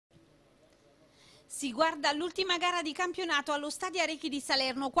Si guarda l'ultima gara di campionato allo Stadio Arechi di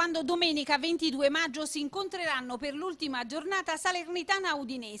Salerno, quando domenica 22 maggio si incontreranno per l'ultima giornata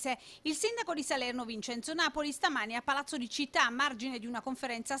Salernitana-Udinese. Il sindaco di Salerno, Vincenzo Napoli, stamani a Palazzo di Città, a margine di una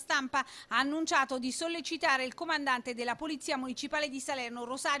conferenza stampa, ha annunciato di sollecitare il comandante della Polizia Municipale di Salerno,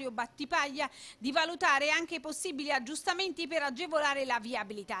 Rosario Battipaglia, di valutare anche possibili aggiustamenti per agevolare la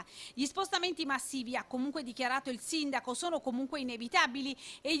viabilità. Gli spostamenti massivi, ha comunque dichiarato il sindaco, sono comunque inevitabili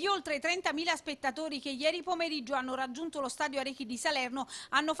e gli oltre 30.000 spettatori che ieri pomeriggio hanno raggiunto lo Stadio Arechi di Salerno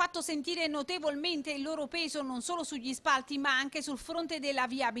hanno fatto sentire notevolmente il loro peso non solo sugli spalti ma anche sul fronte della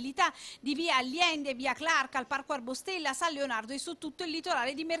viabilità di via Alliende, via Clark, al Parco Arbostella, San Leonardo e su tutto il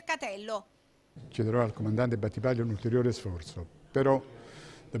litorale di Mercatello. Chiederò al comandante Battipaglia un ulteriore sforzo, però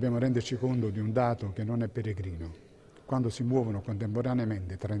dobbiamo renderci conto di un dato che non è peregrino. Quando si muovono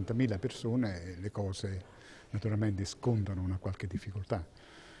contemporaneamente 30.000 persone le cose naturalmente scontano una qualche difficoltà.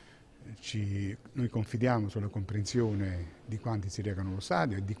 Noi confidiamo sulla comprensione di quanti si recano allo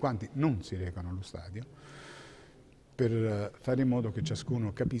stadio e di quanti non si recano allo stadio, per fare in modo che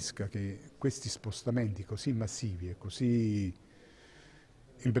ciascuno capisca che questi spostamenti così massivi e così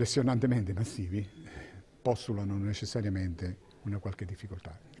impressionantemente massivi postulano necessariamente una qualche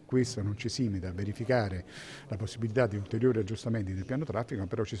difficoltà. Questo non ci esime da verificare la possibilità di ulteriori aggiustamenti del piano traffico,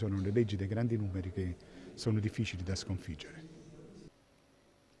 però ci sono le leggi dei grandi numeri che sono difficili da sconfiggere.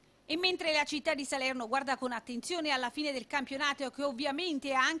 E mentre la città di Salerno guarda con attenzione alla fine del campionato, che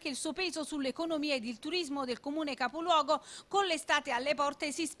ovviamente ha anche il suo peso sull'economia ed il turismo del comune capoluogo, con l'estate alle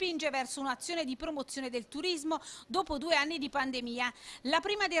porte si spinge verso un'azione di promozione del turismo dopo 2 anni di pandemia. La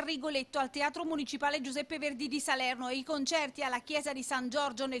prima del Rigoletto al Teatro Municipale Giuseppe Verdi di Salerno e i concerti alla Chiesa di San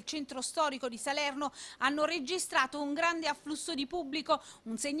Giorgio nel centro storico di Salerno hanno registrato un grande afflusso di pubblico,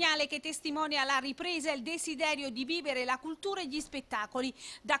 un segnale che testimonia la ripresa e il desiderio di vivere la cultura e gli spettacoli.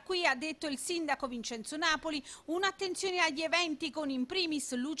 Da qui, ha detto il sindaco Vincenzo Napoli, un'attenzione agli eventi con in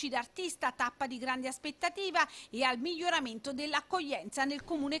primis luci d'artista, tappa di grande aspettativa e al miglioramento dell'accoglienza nel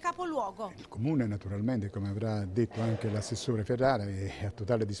comune capoluogo. Il comune naturalmente, come avrà detto anche l'assessore Ferrara, è a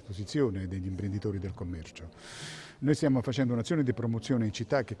totale disposizione degli imprenditori del commercio. Noi stiamo facendo un'azione di promozione in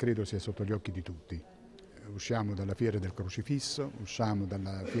città che credo sia sotto gli occhi di tutti. Usciamo dalla fiera del crocifisso, usciamo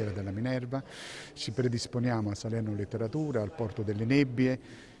dalla fiera della Minerva, ci predisponiamo a Salerno Letteratura, al Porto delle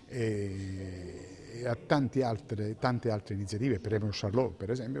Nebbie e a tante altre iniziative, Premio Charlot per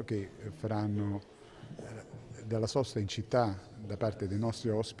esempio, che faranno dalla sosta in città da parte dei nostri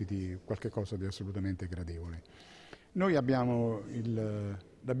ospiti qualcosa di assolutamente gradevole. Noi abbiamo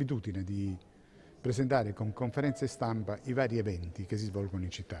l'abitudine di presentare con conferenze stampa i vari eventi che si svolgono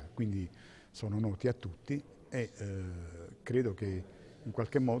in città, quindi sono noti a tutti e credo che in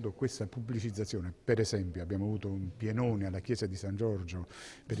qualche modo questa pubblicizzazione, per esempio abbiamo avuto un pienone alla Chiesa di San Giorgio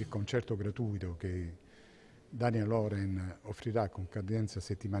per il concerto gratuito che Daniel Loren offrirà con cadenza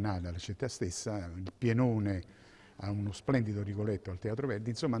settimanale alla città stessa, il pienone a uno splendido Rigoletto al Teatro Verdi,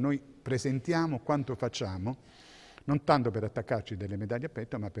 insomma noi presentiamo quanto facciamo, non tanto per attaccarci delle medaglie a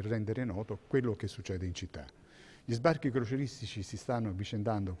petto, ma per rendere noto quello che succede in città. Gli sbarchi crocieristici si stanno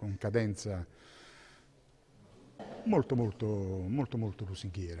avvicendando con cadenza molto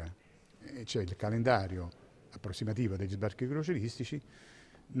lusinghiera. C'è il calendario approssimativo degli sbarchi crocieristici.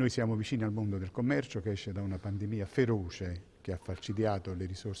 Noi siamo vicini al mondo del commercio che esce da una pandemia feroce che ha falcidiato le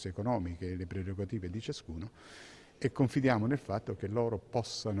risorse economiche e le prerogative di ciascuno e confidiamo nel fatto che loro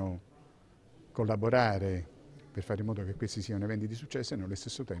possano collaborare per fare in modo che questi siano eventi di successo e nello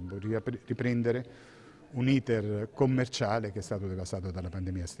stesso tempo riprendere un iter commerciale che è stato devastato dalla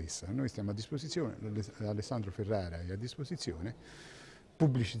pandemia stessa. Noi stiamo a disposizione, Alessandro Ferrara è a disposizione,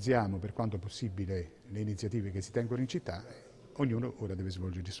 pubblicizziamo per quanto possibile le iniziative che si tengono in città, ognuno ora deve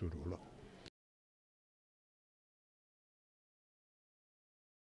svolgere il suo ruolo.